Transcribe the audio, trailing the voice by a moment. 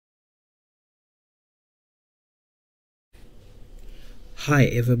Hi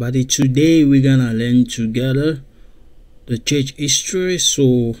everybody, today we're gonna learn together the church history.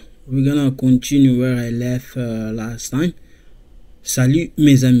 So we're gonna continue where I left last time. Salut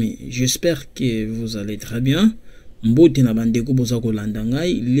mes amis, j'espère que vous allez très bien. Mbote na bandeko boza kolanda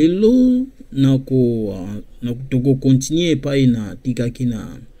ngai lelo toko continuer pa ina tikaki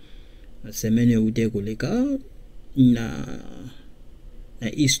na semaine ute koleka na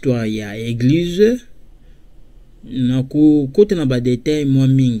histoire ya église. Na kote na ba détail moi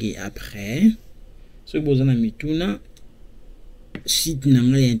mingi après ce bozana mituna site na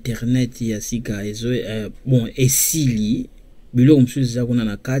ngai internet ya sika ezo bon esili biloko msuzi za kuna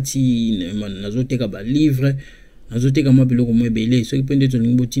na kati nazoteka ba livre nazoteka mwa biloko mwe bele so kipende to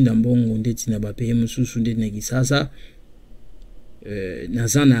lingo tinda mbongo ndeti na ba paye msusu ndeti na kisasa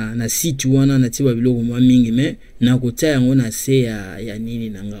nazana na site wana na tiba biloko mwa mingi me na kota yango na se ya nini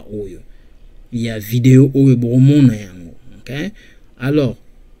nanga oyo ya vidéo oyo bomona yango. Okay, alors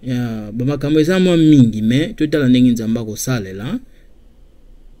bamakambo eza mwa mingi me totala ndenge nzamba ko salela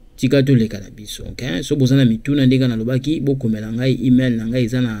tika to leka na biso. Okay, so bozana mituna ndenge na lobaki bokomela ngai email na ngai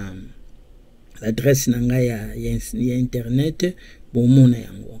eza na l'adresse na ngai ya internet bomona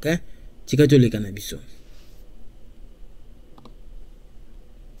yango. Okay, tika to leka na biso.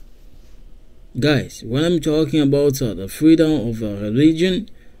 Guys, when I'm talking about the freedom of religion,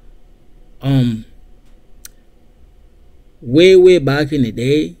 way back in the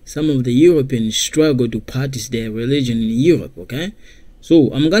day, some of the Europeans struggled to practice their religion in Europe. Okay,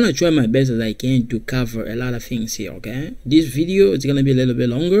 so I'm gonna try my best as I can to cover a lot of things here. Okay, this video is gonna be a little bit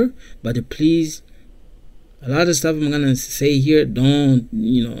longer, but please, a lot of stuff I'm gonna say here, do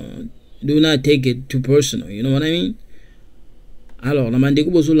not take it too personal, you know what I mean? Alors,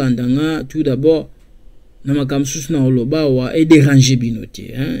 namandeko bozolanda nga tout d'abord na makamsusu na oloba wa déranger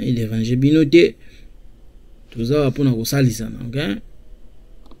binote, hein, déranger binote tuza wapona kusalisana. Okay,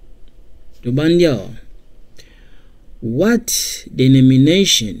 to bandia, what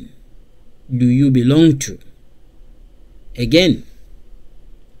denomination do you belong to? Again,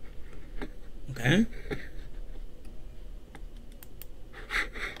 okay,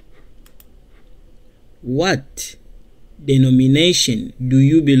 what denomination do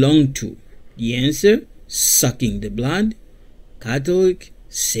you belong to? The answer: sucking the blood, Catholic,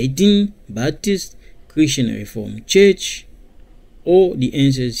 Satan, Baptist, Christian Reformed Church. All the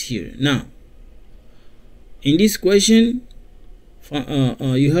answers here. Now, in this question,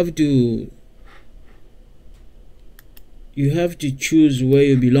 you have to choose where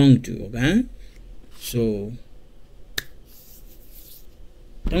you belong to. Okay, so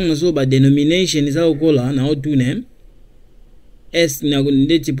by denomination is our goal now to name. Est na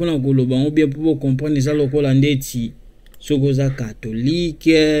ndeti pona koloba ngo bien pour comprendre ça lokola ndeti soko za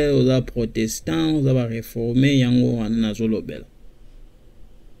catholique oza protestant oza ba réformé yango wana nazolobela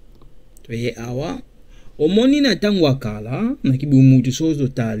to ye awa omoni na tango akala na kibumutu sozo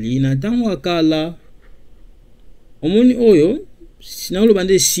tali na tango akala omoni oyo sinaloba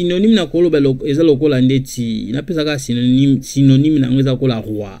nde synonyme na koloba eza lokola ndeti inapesa ka synonyme na ngo eza kola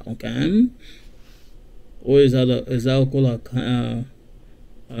roi. Okay, or is called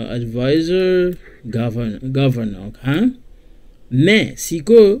advisor, governor. Okay, mais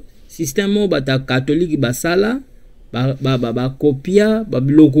siko système bata catholique basala ba copia ba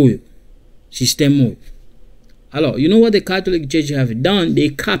biloko système. Alors, you know what the Catholic Church have done? They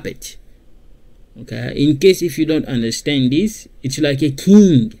cap it. Okay, in case if you don't understand this, it's like a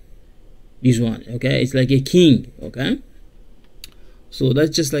king. This one, okay, it's like a king. Okay, so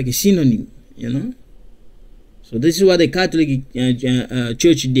that's just like a synonym, you know. So this is what the Catholic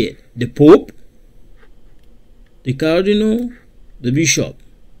Church did. The Pope, the Cardinal, the Bishop.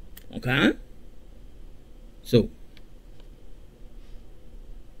 Okay? So,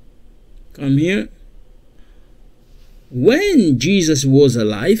 come here. When Jesus was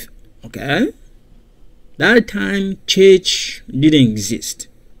alive, okay, that time church didn't exist.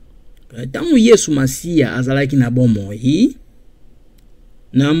 Tangu Yesu Masia azalaki na bomoi,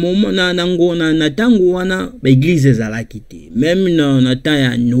 na moma na tangu wana ba église zalaki te. Même na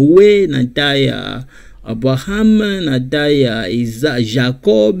taya Noé, na taya Abraham, na taya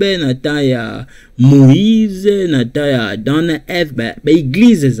Jacob, na taya Moïse, na taya Adam na Eve, ba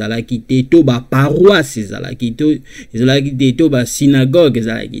église zalaki te, to ba paroisse zalaki te, to ba synagogue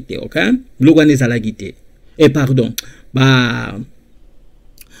zalaki te. Okay, biloko ne zalaki te. Pardon, ba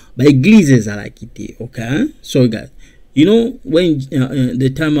église zalaki te. Okay, so guys, you know, when the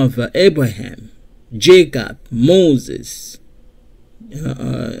time of Abraham, Jacob, Moses,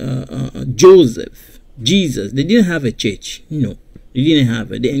 Joseph, Jesus, they didn't have a church. No, they didn't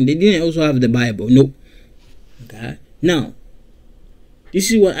have it. They didn't also have the Bible. No. Okay. Now,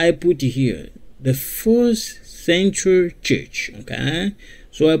 This is what I put here. The first century church. Okay.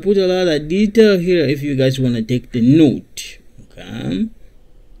 So I put a lot of detail here if you guys want to take the note. Okay.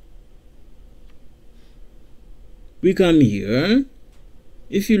 We come here.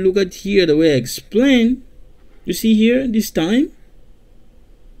 If you look at here the way I explain, you see here this time,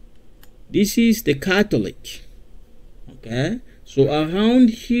 this is the Catholic. Okay, so around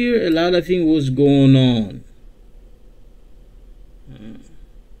here a lot of things was going on.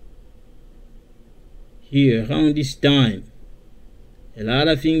 Here around this time a lot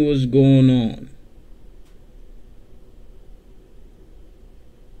of things was going on.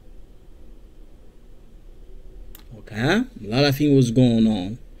 Okay, a lot of things was going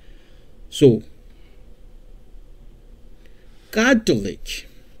on. So Catholic,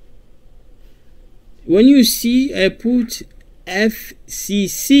 when you see I put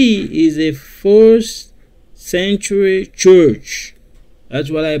FCC is a first century church. That's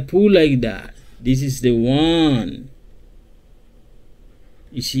what I put like that. This is the one.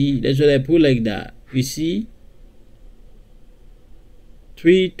 You see, that's what I put like that. You see,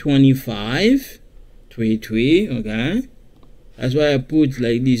 325, 33. Okay, that's why I put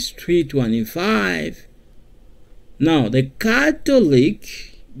like this 325. Now the Catholic,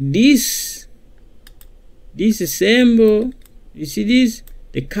 this symbol, you see this,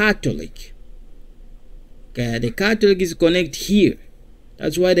 the Catholic. Okay, the Catholic is connected here.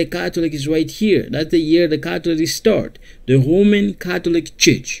 That's why the Catholic is right here. That's the year the Catholics start. The Roman Catholic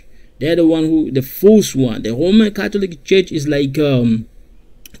Church. They're the one who, the first one. The Roman Catholic Church is like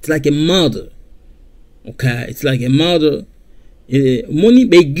it's like a mother. Okay, it's like a mother. Moni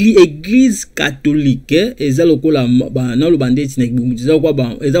église catholique eza lokola ba na lobande tine eza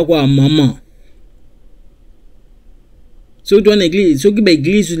kwa mama. So to an église, so ki ba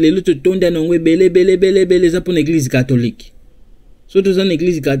église le lo to tonda na ngwe bele za pour église catholique. So to an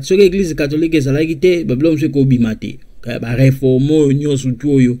église catholique, so église catholique eza ki te ba blom se ko bimate. Ba réformo nyonso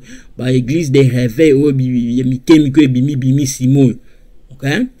to yo ba église de réveil o bi mitemi ko bimi simo.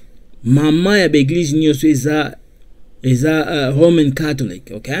 Okay? Mama ya ba église nyonso is a Roman Catholic.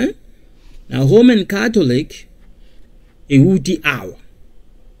 Okay, now Roman Catholic a wuti hour.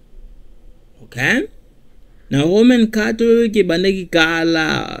 Okay, now Roman Catholic bandaki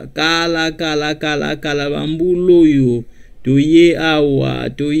kala bambulo yo to ye awa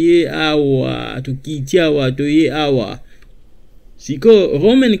to kiti awa to ye awa. Siko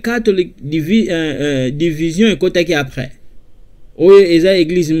Roman Catholic division ekotaki après oyo eza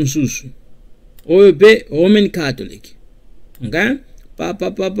église msusu oyo pe Roman Catholic. Okay, pa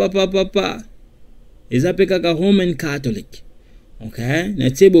eza pe kaka Roman Catholic. Okay, na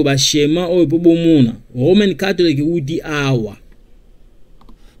tsebo ba shema oyo po bomuna Roman Catholic udi awa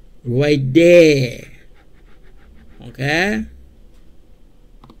right there. Okay,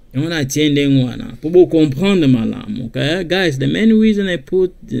 you wanna attend one po comprendre malam. Okay guys, the main reason I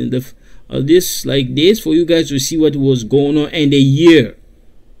put this like this for you guys to see what was going on and the year.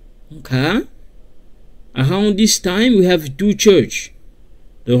 Okay, around this time we have two church,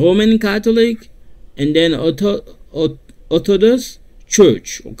 the Roman Catholic and then Orthodox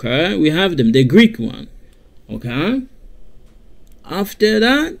Church. Okay, we have them, the Greek one. Okay, after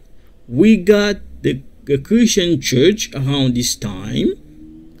that we got the Christian Church around this time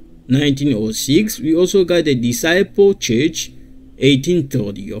 1906. We also got the Disciple Church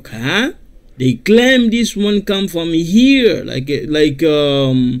 1830. Okay, they claim this one come from here like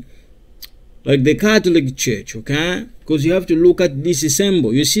the Catholic Church. Okay, because you have to look at this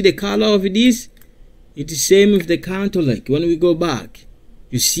symbol. You see the color of this, it's the same with the Catholic. When we go back,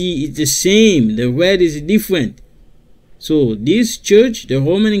 you see it's the same, the red is different. So this church, the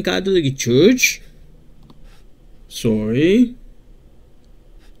Roman Catholic Church,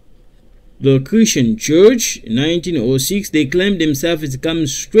 the Christian Church in 1906, they claim themselves it's come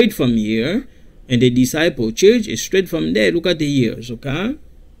straight from here, and the Disciple Church is straight from there. Look at the years. Okay,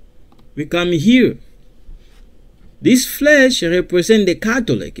 we come here. This flesh represents the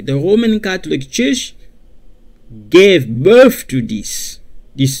Catholic. The Roman Catholic Church gave birth to this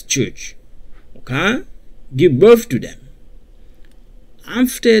church. Okay, give birth to them.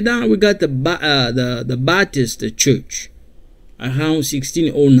 After that, we got the Baptist Church around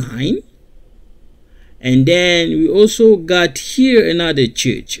 1609, and then we also got here another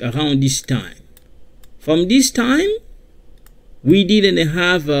church around this time. From this time, we didn't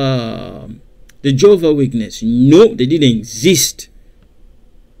have the Jehovah's Witness. No, they didn't exist.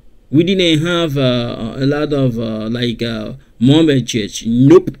 We didn't have a lot of Mormon church.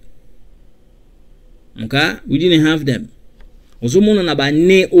 Nope. Okay, we didn't have them. ozomona na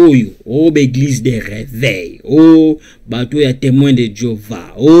bane oyo o l'église de réveil o bato ya témoin de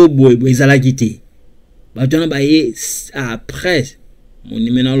Jéhovah o boye ezalaki te bato na baye après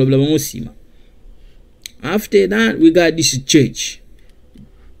monimena lobla bango sima. After that we got this church,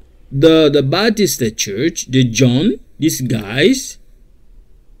 the Baptist church, the John, these guys,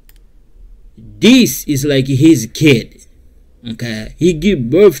 this is like his kid, okay, he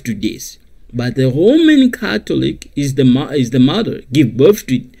give birth to this. But the Roman Catholic is the mother, give birth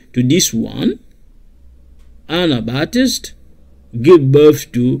to this one. Anabaptist give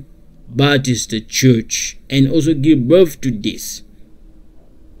birth to Baptist church and also give birth to this.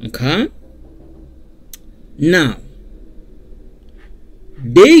 Okay? Now,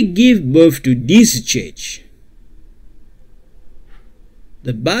 they give birth to this church.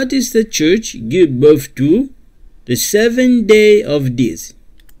 The Baptist church give birth to the 7th day of this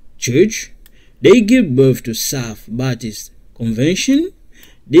church. They give birth to South Baptist Convention.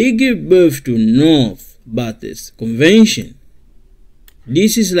 They give birth to North Baptist Convention.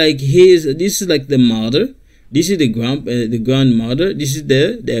 This is like the mother. This is the grandmother. This is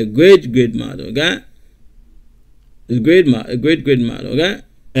the great grandmother. Okay, the great grandmother.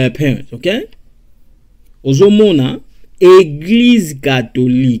 Okay, parents. Okay. Ozomona Église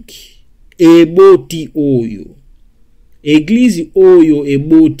catholique eboti oyo. Église oyo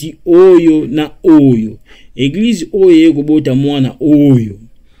eboti oyo na oyo. Église oyo ekobota mwana oyo.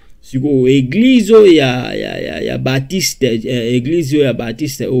 Siko église ya Baptiste, église ya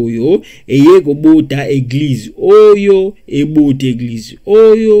Baptiste oyo ekobota église oyo ebota église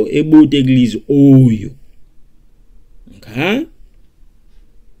oyo ebota église oyo. Okay?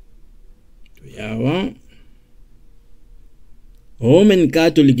 Tuyawa. Roman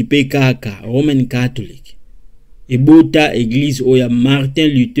Catholic pe kaka, Roman Catholic ebota église oya Martin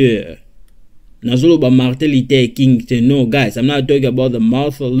Luther. Nazolo ba Martin Luther King. No, guys, I'm not talking about the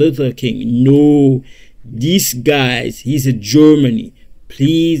Martin Luther King. No, this guys, he's a Germany.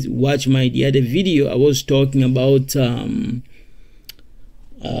 Please watch my other video. I was talking about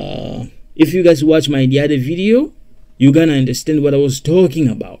if you guys watch my other video, you're gonna understand what I was talking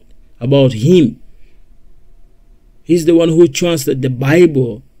about him. He's the one who translated the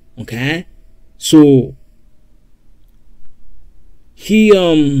Bible. Okay, so he's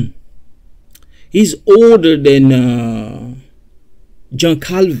older than John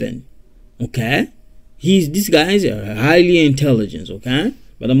Calvin. Okay, this guy is highly intelligent. Okay,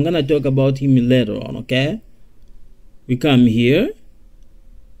 but I'm gonna talk about him later on. Okay, we come here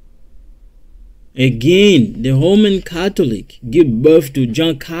again. The Roman Catholic give birth to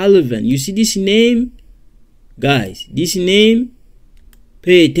John Calvin. You see this name, guys? This name,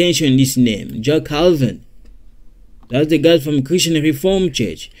 pay attention. This name, John Calvin. That's the guy from Christian Reformed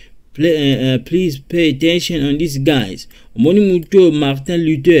Church. Please pay attention on these guys. Moni muto Martin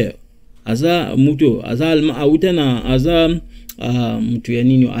Luther. Aza muto aza alma autana aza muto ya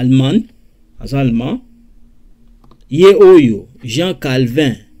nini Allemand. Aza Allemand. Ye oyo Jean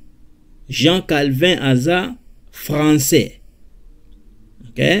Calvin. Jean Calvin aza français.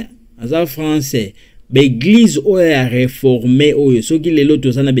 Okay? Aza français. L'église oya réformé oyo soki lelo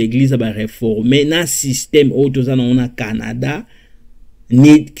tozana l'église ba réformé na système oyo tozana na Canada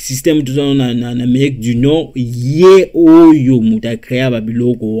ni système tozana na Amérique du Nord ye oyo muta créa ba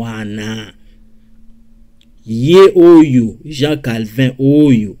biloko wana ye oyo Jean Calvin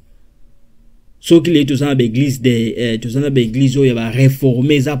oyo soki lelo tozana ba église de tozana ba église oyo ba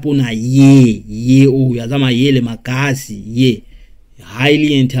réformé za pona ye oyo azama ye le makasi ye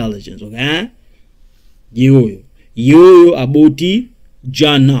highly intelligent. Okay, yoyo aboti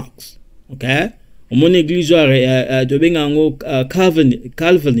John Knox. Okay, mon église to benga ngo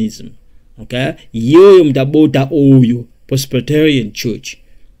Calvinism. Okay, yoyo mtabota oyo Presbyterian Church.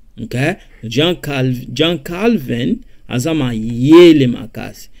 Okay, John Calvin azama yele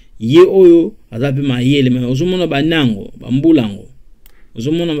makasi ye oyo azape ma yele me ozomona banango bambulango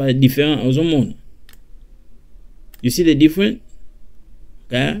ozomona ba different ozomona. You see the different?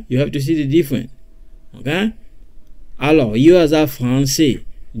 Okay, you have to see the different. Okay, alors you as a français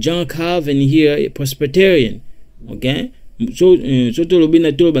John Calvin here Presbyterian. Okay, so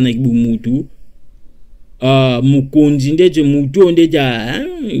tolobina toloba na mutu mukonzi ndeje mutu ndeja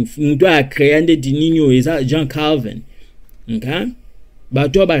mutu a créé ndeje ninyo eza John Calvin. Okay,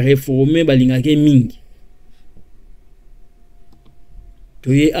 bato ba réformer balingake mingi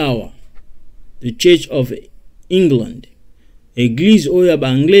toye awa the Church of England. Église oya ba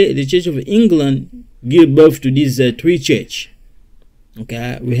anglais, the Church of England give birth to these three church.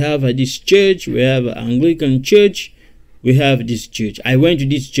 Okay, we have this church, we have Anglican church, we have this church. I went to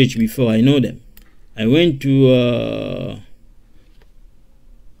this church before, I know them. I went to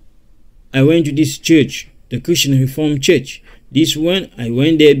I went to this church, the Christian Reformed Church. This one, I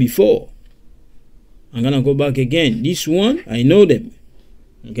went there before. I'm gonna go back again. This one, I know them.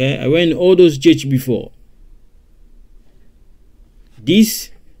 Okay, I went all those church before. This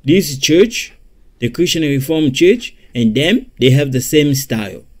church, the Christian Reformed Church, and them, they have the same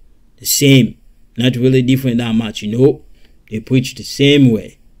style. The same. Not really different that much, you know. They preach the same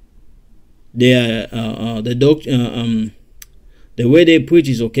way. They are the way they preach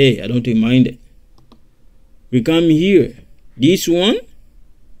is okay. I don't mind it. We come here. This one,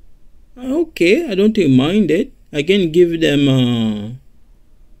 okay. I don't mind it. I can give them.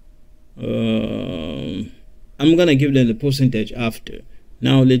 I'm gonna give them the percentage after.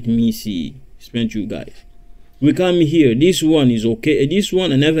 Now let me see. Explain to you guys. We come here. This one is okay. This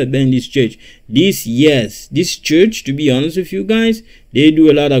one, I never been in this church. This church, to be honest with you guys, they do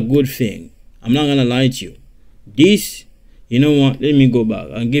a lot of good thing. I'm not gonna lie to you. This, you know what? Let me go back.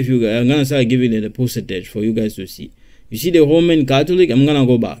 I'm gonna start giving it a percentage for you guys to see. You see the Roman Catholic? I'm gonna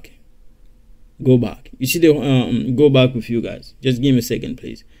go back. Go back. You see the go back with you guys. Just give me a second,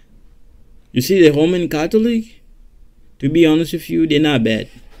 please. You see the Roman Catholic? To be honest with you, they're not bad.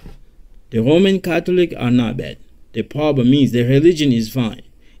 The Roman Catholic are not bad. The problem is the religion is fine.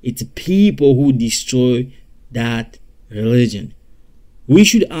 It's people who destroy that religion. We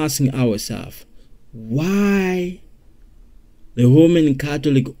should ask ourselves, why the Roman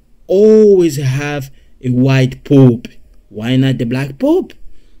Catholic always have a white pope? Why not the black pope?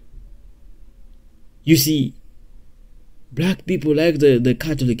 You see, black people like the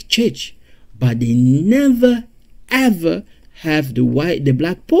Catholic Church, but they never ever have the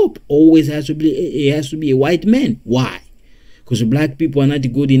black pope. Always has to be a white man. Why? Because black people are not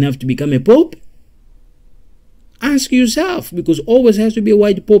good enough to become a pope? Ask yourself, because always has to be a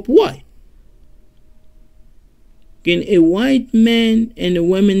white pope. Why? Can a white man and a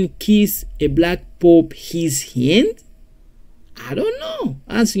woman kiss a black pope his hand? I don't know.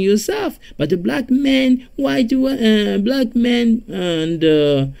 Ask yourself. But a black man, black man and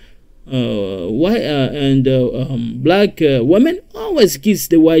black woman always kiss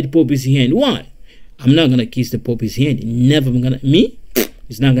the white pope's hand. Why? I'm not gonna kiss the pope's hand. Never gonna. Me?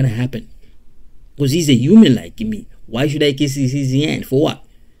 It's not gonna happen. Because he's a human like me. Why should I kiss his hand? For what?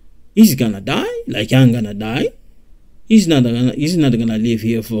 He's gonna die. Like I'm gonna die. He's not gonna live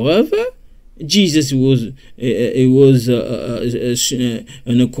here forever. Jesus was on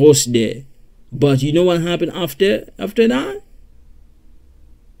the cross there. But you know what happened after that?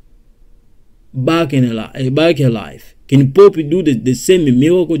 Back in life. Can Pope do the same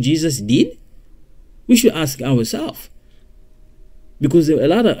miracle Jesus did? We should ask ourselves. Because a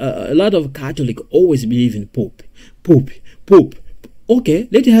lot of Catholic always believe in Pope. Okay,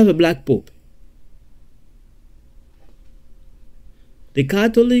 let's have a black Pope. The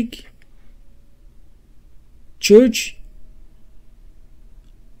Catholic Church,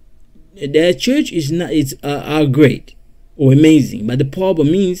 their church is not, are great or amazing, but the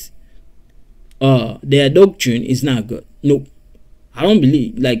problem is their doctrine is not good. No, I don't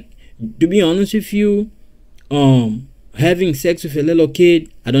believe. Like, to be honest with you, having sex with a little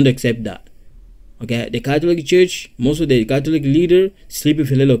kid, I don't accept that. Okay, the Catholic Church, most of the Catholic leader sleep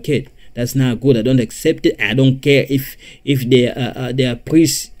with a little kid. That's not good. I don't accept it. I don't care if their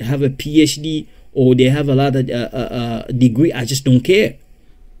priests have a PhD or they have a lot of degree. I just don't care.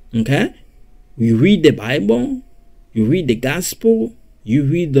 Okay, you read the Bible, you read the Gospel, you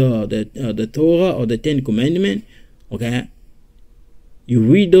read the Torah or the Ten Commandments. Okay, you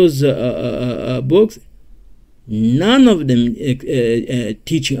read those books. None of them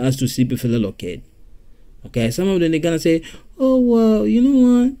teaching us to sleep with a little kid. Okay, some of them they're gonna say, "Oh well, you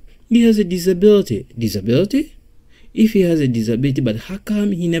know what? He has a disability." Disability? If he has a disability, but how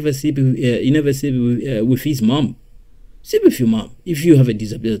come he never sleep with his mom? Sleep with your mom if you have a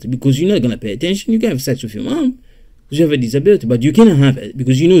disability, because you're not gonna pay attention. You can have sex with your mom because you have a disability, but you cannot have it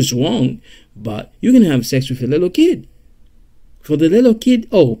because you know it's wrong. But you can have sex with a little kid. For the little kid,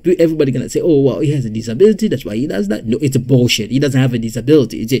 oh, everybody gonna say, "Oh, well, he has a disability, that's why he does that." No, it's a bullshit. He doesn't have a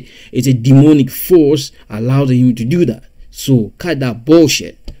disability. It's a demonic force allowed him to do that. So cut that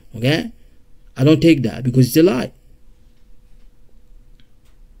bullshit. Okay, I don't take that because it's a lie.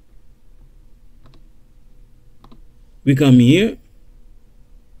 We come here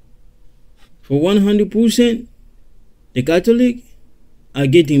for 100%. The Catholic are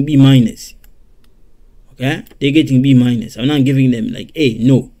getting B minus. Okay, they're getting B minus. I'm not giving them like A.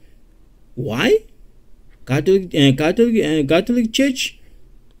 No. Why? Catholic Church,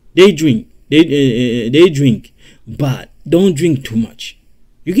 they drink. They drink, but don't drink too much.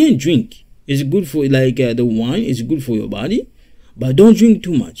 You can drink. It's good for, like the wine is good for your body, but don't drink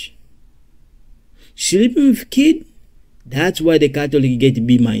too much. Sleeping with kid, that's why the Catholic get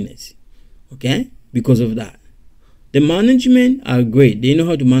B minus. Okay? Because of that. The management are great. They know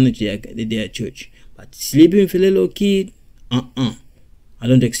how to manage their church. But sleeping with a little kid, I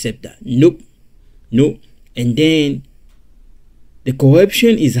don't accept that. Nope. Nope. And then the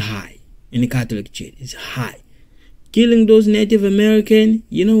corruption is high in the Catholic Church. It's high. Killing those Native American,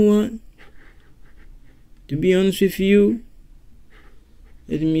 you know what? To be honest with you,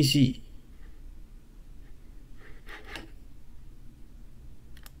 let me see.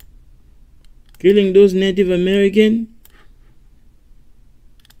 Killing those Native American,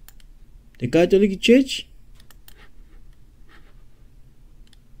 the Catholic Church,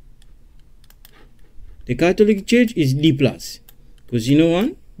 is D+. Because you know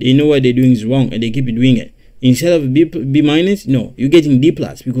what? They know what they're doing is wrong and they keep doing it. Instead of B minus, no, you're getting D+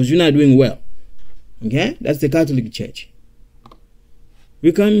 because you're not doing well. Okay? That's the Catholic Church.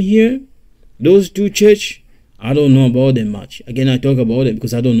 We come here, those two church, I don't know about them much. Again, I talk about them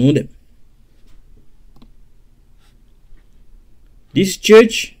because I don't know them. This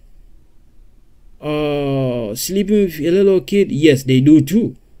church, sleeping with a little kid, yes, they do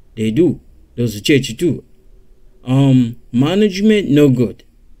too. They do. Those church too. Management, no good.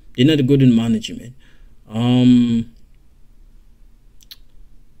 They're not good in management.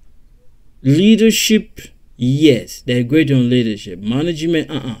 Leadership, yes, they're great on leadership. Management,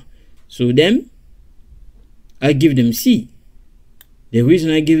 So them, I give them C. The reason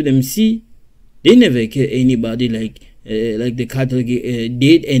I give them C, they never kill anybody like the Catholic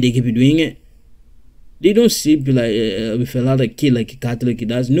did, and they keep doing it. They don't sleep like with a lot of kids like a Catholic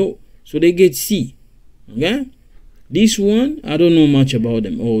does. No, so they get C. Okay, this one I don't know much about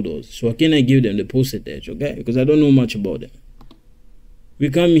them, all those, so I cannot give them the percentage. Okay, because I don't know much about them. We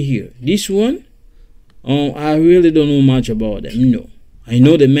come here. This one, I really don't know much about them. No, I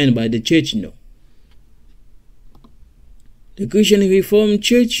know the men by the church. No, the Christian Reformed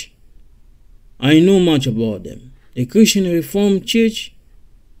Church, I know much about them. The Christian Reformed Church,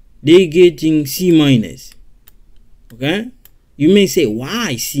 they getting C minus. Okay, you may say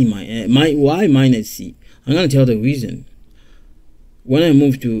why C minus? Why minus C? I'm gonna tell the reason. When I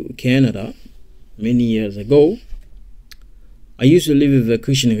moved to Canada many years ago, I used to live with a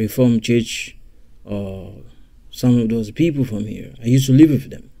Christian Reformed Church. Some of those people from here, I used to live with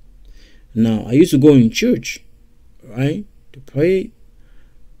them. Now I used to go in church, right, to pray.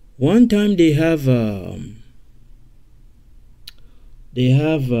 One time they have I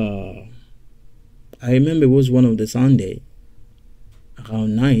remember it was one of the Sunday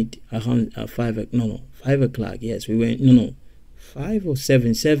around night, around 5 o'clock. Yes, we went, 5 or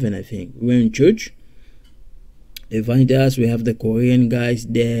 7 I think. We went in church. They invited us. We have the Korean guys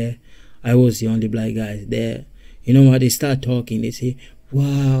there. I was the only black guys there. You know what? They start talking. They say,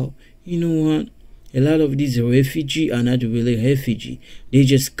 wow, you know what? A lot of these refugees are not really refugees. They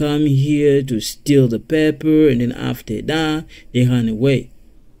just come here to steal the pepper, and then after that, they run away.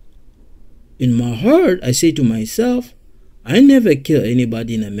 In my heart, I say to myself, I never killed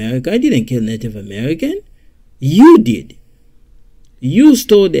anybody in America. I didn't kill Native American. You did. You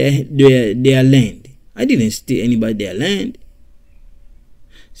stole their land. I didn't steal anybody their land.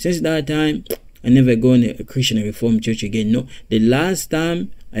 Since that time, I never go in a Christian Reformed Church again. No, the last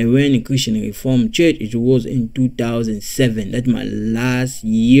time I went in Christian Reformed Church, it was in 2007. That's my last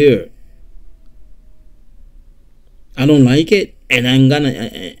year. I don't like it, and I'm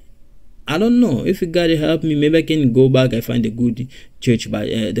gonna. I don't know if God help me. Maybe I can go back and find a good church, but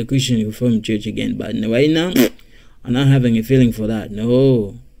the Christian Reformed Church again. But right now, I'm not having a feeling for that.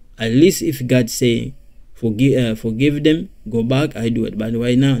 No, at least if God say forgive them, go back, I do it. But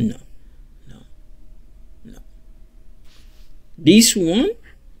right now, no. This one,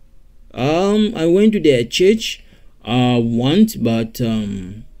 I went to their church once, but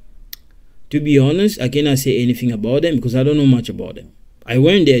to be honest, I cannot say anything about them because I don't know much about them. I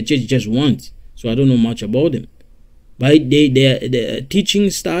went to their church just once, so I don't know much about them. But their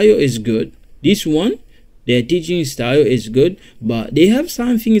teaching style is good. This one, their teaching style is good, but they have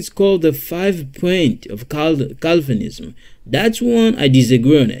something, it's called the 5 point of Calvinism. That's one I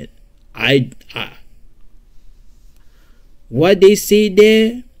disagree on it. What they say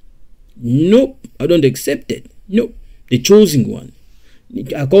there, nope, I don't accept it. Nope, the chosen one.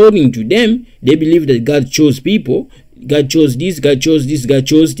 According to them, they believe that God chose people. God chose this, God chose this, God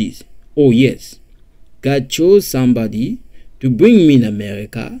chose this. Oh yes, God chose somebody to bring me in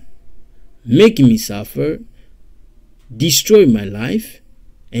America, make me suffer, destroy my life,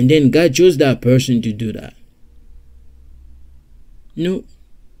 and then God chose that person to do that. No,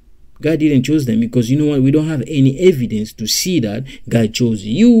 God didn't choose them, because you know what? We don't have any evidence to see that God chose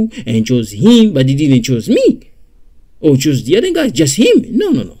you and chose him, but he didn't choose me. Or choose the other guy, just him.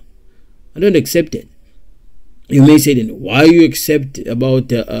 No. I don't accept it. You may say, then why you accept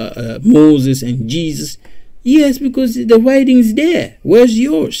about Moses and Jesus? Yes, because the writing is there. Where's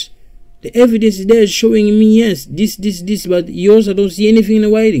yours? The evidence is there showing me, yes, this, but yours, I don't see anything in the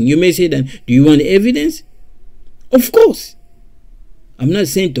writing. You may say then, do you want evidence? Of course. I'm not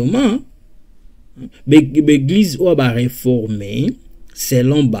saying Thomas. L'église ou ba réformer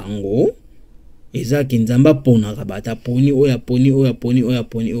selon bango. Eza kinzamba pona kabata poni oya poni.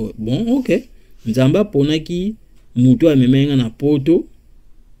 Bon, ok. Nzamba pona ki mutu amemenga na poto.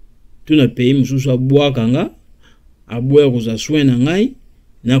 Tuna pays mususu abwakanga. Abwe koza swena ngai.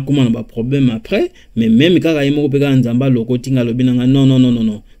 Na kuma na ba problème après. Mais même kaka yemo peka nzamba loko tinga lobinanga.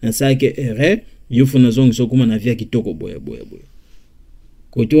 Non. Na sa ke erreur. Yofuna zongi sokuma na via kitoko boya.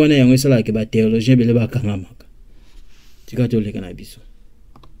 Kote wana yango esala ke ba théologien bele ba kangamaka. Tika toleka na biso.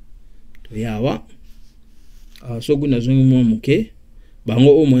 Yawa. Soku na zongi mwa muke.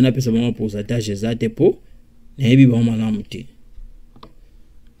 Bango o mwana pesa bango pourcentage zate po. Na yebi bango malamu te.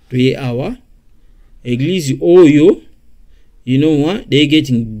 Tuye awa. Église oyo. You know what? They're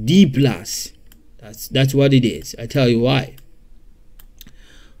getting D+. That's what it is. I tell you why.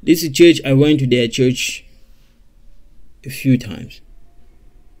 This is church. I went to their church a few times.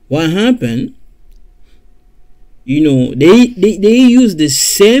 What happened? You know, they use the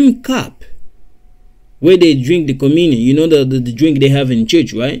same cup where they drink the communion. You know the drink they have in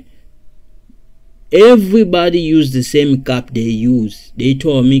church, right? Everybody used the same cup they use. They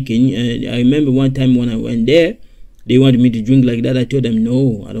told me, I remember one time when I went there, they wanted me to drink like that. I told them,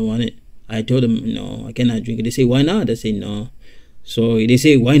 no, I don't want it. I told them, no, I cannot drink it. They say, why not? I say, no. So they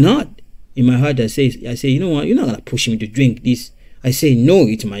say, why not? In my heart, I say, you know what? You're not gonna push me to drink this. I say, no,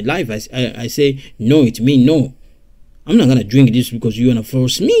 it's my life. I say, no, it's me. No, I'm not gonna drink this because you wanna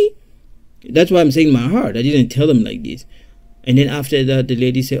force me. That's why I'm saying in my heart. I didn't tell them like this. And then after that, the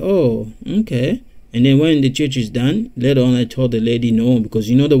lady said, oh, okay. And then when the church is done, later on I told the lady, no, because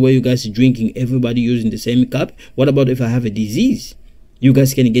you know the way you guys are drinking, everybody using the same cup. What about if I have a disease? You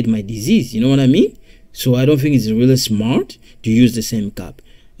guys can get my disease. You know what I mean? So I don't think it's really smart to use the same cup.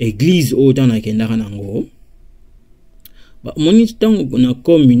 Église autant na kendaka nango. Ba moni tango na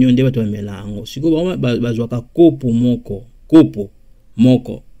communion de bato bamela ango. Siko bazwaka kopo moko.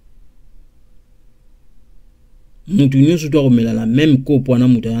 Mutu nyonso to komela la même kopo na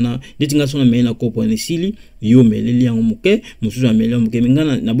mutu ana nditinga sona mela na kopo na sili yo meleli yango muke mususu amela muke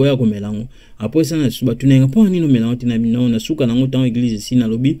mingana na boya komela ango. Après ça na suba tunenga po nino mela oti na bino na suka nango tango église si na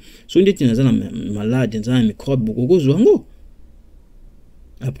lobi so ndeti na zana malade nzana microbe boko zwango.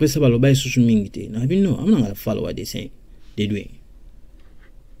 Après ça baloba isusu mingi te na bino amna ngala follow what they say they doing.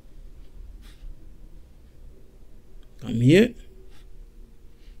 Come here.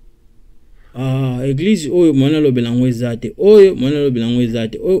 Église oyo mwana lobelango ezate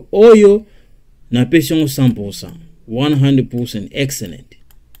oyo na pesi 100% 100% excellent.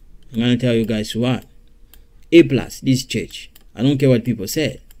 I'm gonna tell you guys what. A+, this church. I don't care what people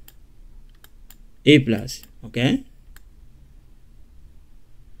say. A+, okay?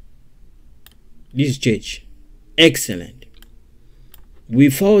 This church. Excellent.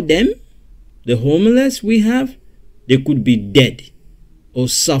 Without them, the homeless we have, they could be dead or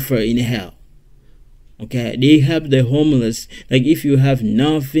suffer in hell. Okay, they help the homeless. Like if you have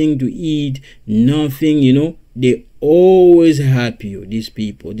nothing to eat, nothing, you know, they always help you. These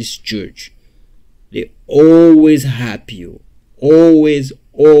people, this church, they always help you. Always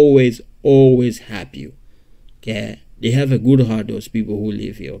help you. Okay, they have a good heart. Those people who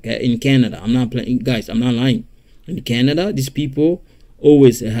live here. Okay, in Canada, I'm not playing, guys. I'm not lying. In Canada, these people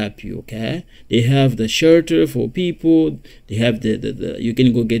always help you. Okay, they have the shelter for people. They have the you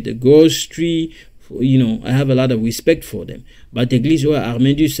can go get the grocery. You know, I have a lot of respect for them. But église ou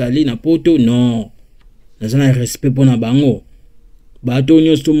armée du sali na poto non. Nazana respect pona bango. Bato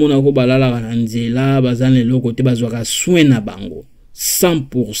nyonso mona ko balala na nzela bazane loko te bazwaka soin na bango.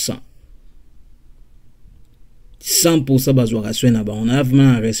 100%. 100% bazwaka soin na bango. Na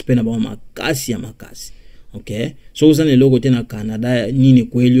vraiment respect na bango makasi ya makasi. Okay? So uzane loko te na Canada nini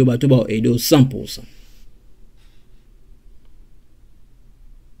kweli bato ba edo 100%.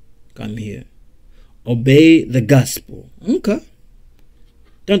 Come here. Obey the gospel. Okay.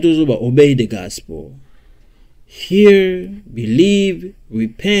 Tanto obey the gospel. Hear, believe,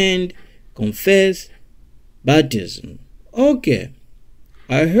 repent, confess, baptism. Okay.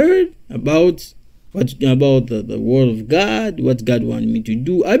 I heard about the word of God, what God wanted me to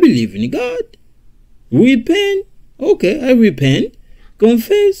do. I believe in God. Repent. Okay, I repent.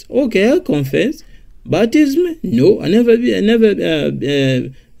 Confess, okay, I'll confess. Baptism, no, I never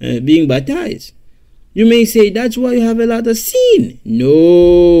being baptized. You may say that's why you have a lot of sin.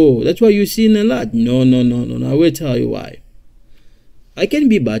 No, that's why you sin a lot. No. I will tell you why. I can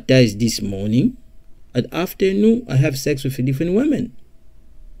be baptized this morning. At afternoon, I have sex with different women.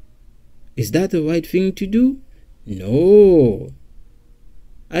 Is that the right thing to do? No.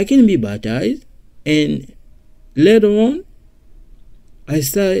 I can be baptized, and later on, I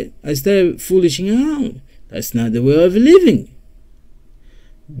start foolishing around. That's not the way of living.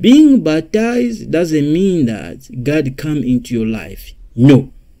 Being baptized doesn't mean that God come into your life.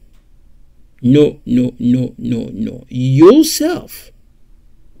 No. Yourself.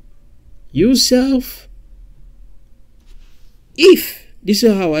 If this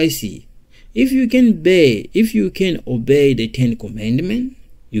is how I see, if you can obey the 10 Commandments,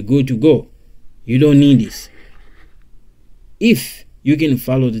 you're good to go. You don't need this. If you can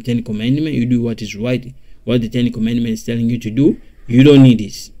follow the 10 Commandments, you do what is right, what the 10 Commandments is telling you to do, you don't need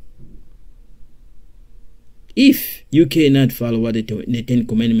this. If you cannot follow what the 10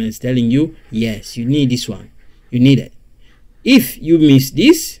 Commandments is telling you, yes, you need this one. You need it. If you miss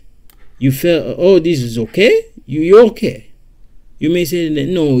this, you feel, oh, this is okay, you're okay. You may say,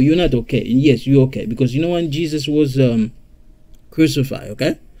 no, you're not okay. Yes, you're okay. Because you know when Jesus was crucified,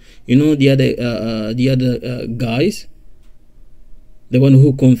 okay? You know the other guys, the one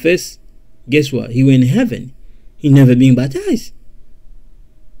who confessed, guess what? He went in heaven. He never been baptized.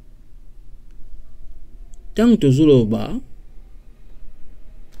 Tangu tozuloba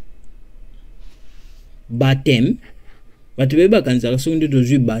baptême batu beba kanza kasundu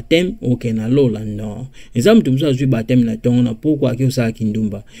tozui baptême okay na lola no. Nzamu tumsa zui baptême na tongo na poko ake usala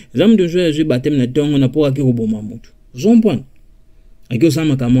kindumba. Nzamu tumsa zui baptême na tongo na poko ake kuboma mutu. Zompwana. Ake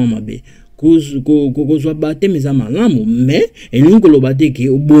usama kama mabe. Kuzwa baptême za malamu me elingo lo bateke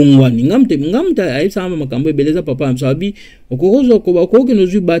ubongwani ngamta aisama makambo ebeleza papa msabi okokozo koba koke no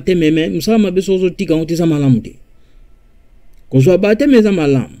zui baptême me msama beso zo tika ngotisa malamu te. Kuzwa baptême za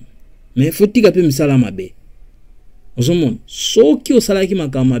malamu me fotika pe msala mabe. Ozomon soki osalaki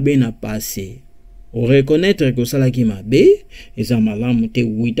makambo mabe na passé o reconnaître que osalaki mabe eza malamu te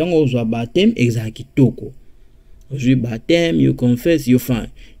witango ozwa baptême ezaki toko. Ozwi baptême, you confess, you fine.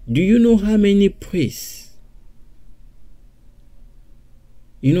 Do you know how many priests?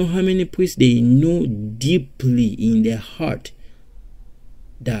 You know how many priests they know deeply in their heart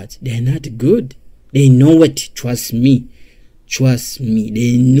that they're not good. They know it. Trust me.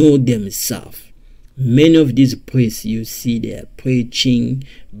 They know themselves. Many of these priests, you see, they're preaching,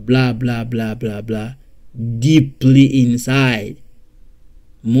 blah, blah, blah, blah, blah, deeply inside.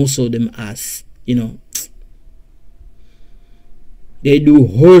 Most of them are, they do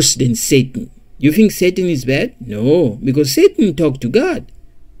worse than Satan. You think Satan is bad? No, because Satan talked to God.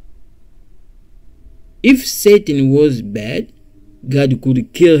 If Satan was bad, God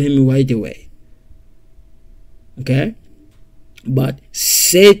could kill him right away. Okay? But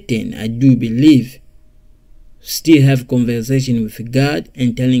Satan, I do believe, still have conversation with God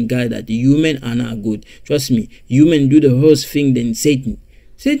and telling God that humans are not good. Trust me, humans do the worse thing than Satan.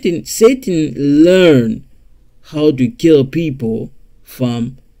 Satan learned how to kill people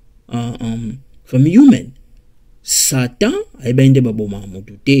from human. Satan aibende baboma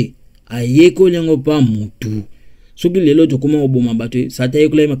mutu te ayeko lengo pa mutu soki lelo tokoma oboma bato Satan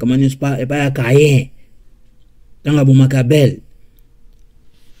yekola makamani spa epa ya Kayen tanga boma kabel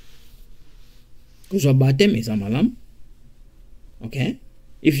kozwa baptême eza malamu. Okay,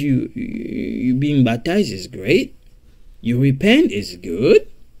 if you being baptized is great, you repent is good.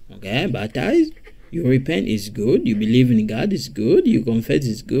 Okay, baptized, you repent is good, you believe in God is good, you confess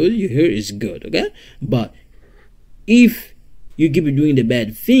is good, you hear is good. Okay, but if you keep doing the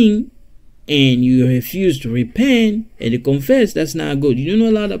bad thing and you refuse to repent and to confess, that's not good. You know,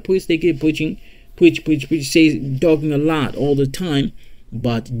 a lot of priests, they keep preaching, talking a lot all the time,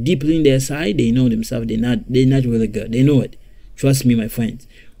 but deeply in their side, they know themselves. They're not really good. They know it. Trust me, my friends.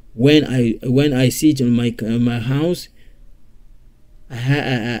 When I sit in my house,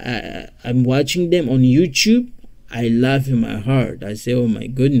 I'm watching them on YouTube. I laugh in my heart. I say, oh my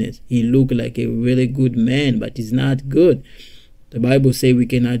goodness, he looked like a really good man, but he's not good. The Bible says we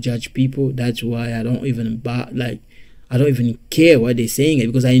cannot judge people. That's why I don't even care what they're saying,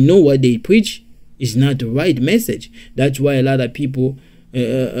 because I know what they preach is not the right message. That's why a lot of people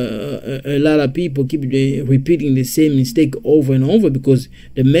keep repeating the same mistake over and over, because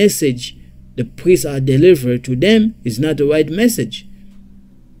the message the priests are delivered to them is not the right message.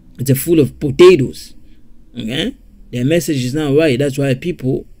 It's full of potatoes. Okay, their message is not right. That's why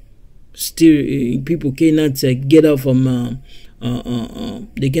people cannot get out from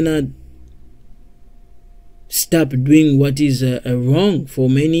they cannot stop doing what is wrong for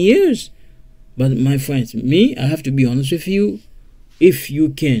many years. But my friends, me, I have to be honest with you. If you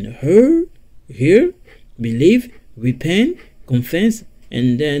can hear, believe, repent, confess,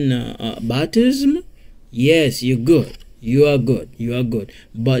 and then baptism, yes, you're good. You are good. You are good.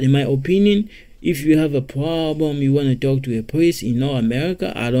 But in my opinion, if you have a problem, you want to talk to a priest in North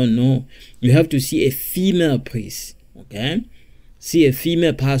America, I don't know. You have to see a female priest. Okay? See a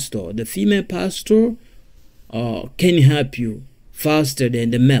female pastor. The female pastor can help you faster than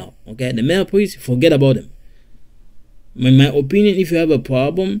the male. Okay? The male priest, forget about them. In my opinion, if you have a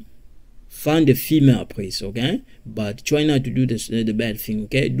problem, find a female priest. Okay? But try not to do this, the bad thing.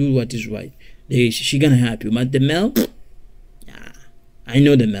 Okay? Do what is right. She gonna help you. But the male, I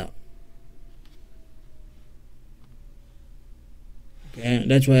know the male. Okay,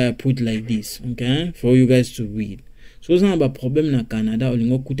 that's why I put like this, okay, for you guys to read. So ça n'a problem na Canada,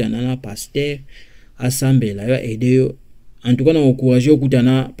 olingo kutana na pasteur assemble la yo aider yo. En tout cas na encourager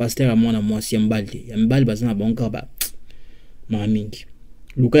kutana pasteur a mwana mwasi ya mbali. Ya mbali bazana bonka ba mamingi.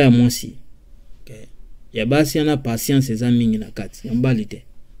 Luka ya mwasi. Okay. Ya basi ana patience za mingi na kati. Ya mbali te.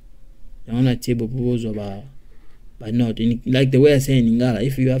 Ya ona table proposal but not like the way I say in Ingala,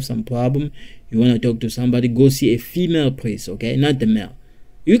 if you have some problem, you want to talk to somebody, go see a female priest, okay, not the male.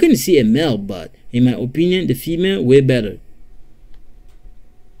 You can see a male, but in my opinion, the female way better.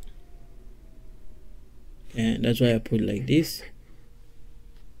 And that's why I put like this.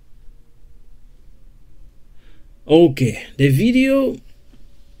 Okay, the video,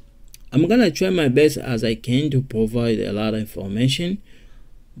 I'm gonna try my best as I can to provide a lot of information.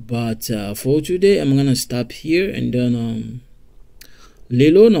 But for today, I'm gonna stop here, and then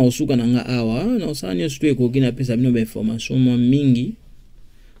lelo na usuka nanga awa na usanya sutwe kogina pesa bino ba information mo mingi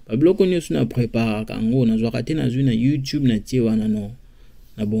babloko nyosu na prepare kango na zwaka tena zwi na YouTube na tie wana no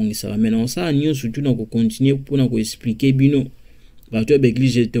na bongisa mais na usanya nyosu tu na ko continuer pour ko expliquer bino bato ba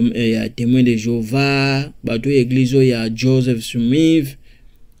église ya témoin de Jéhovah, bato église ya Joseph Smith,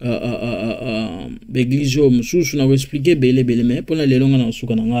 l'église mususu na ko expliquer bele mais pour na lelo nga na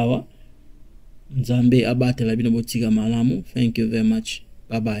usuka nanga awa Nzambe abatela bino botika malamu. Thank you very much.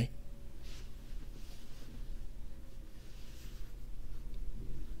 Bye bye.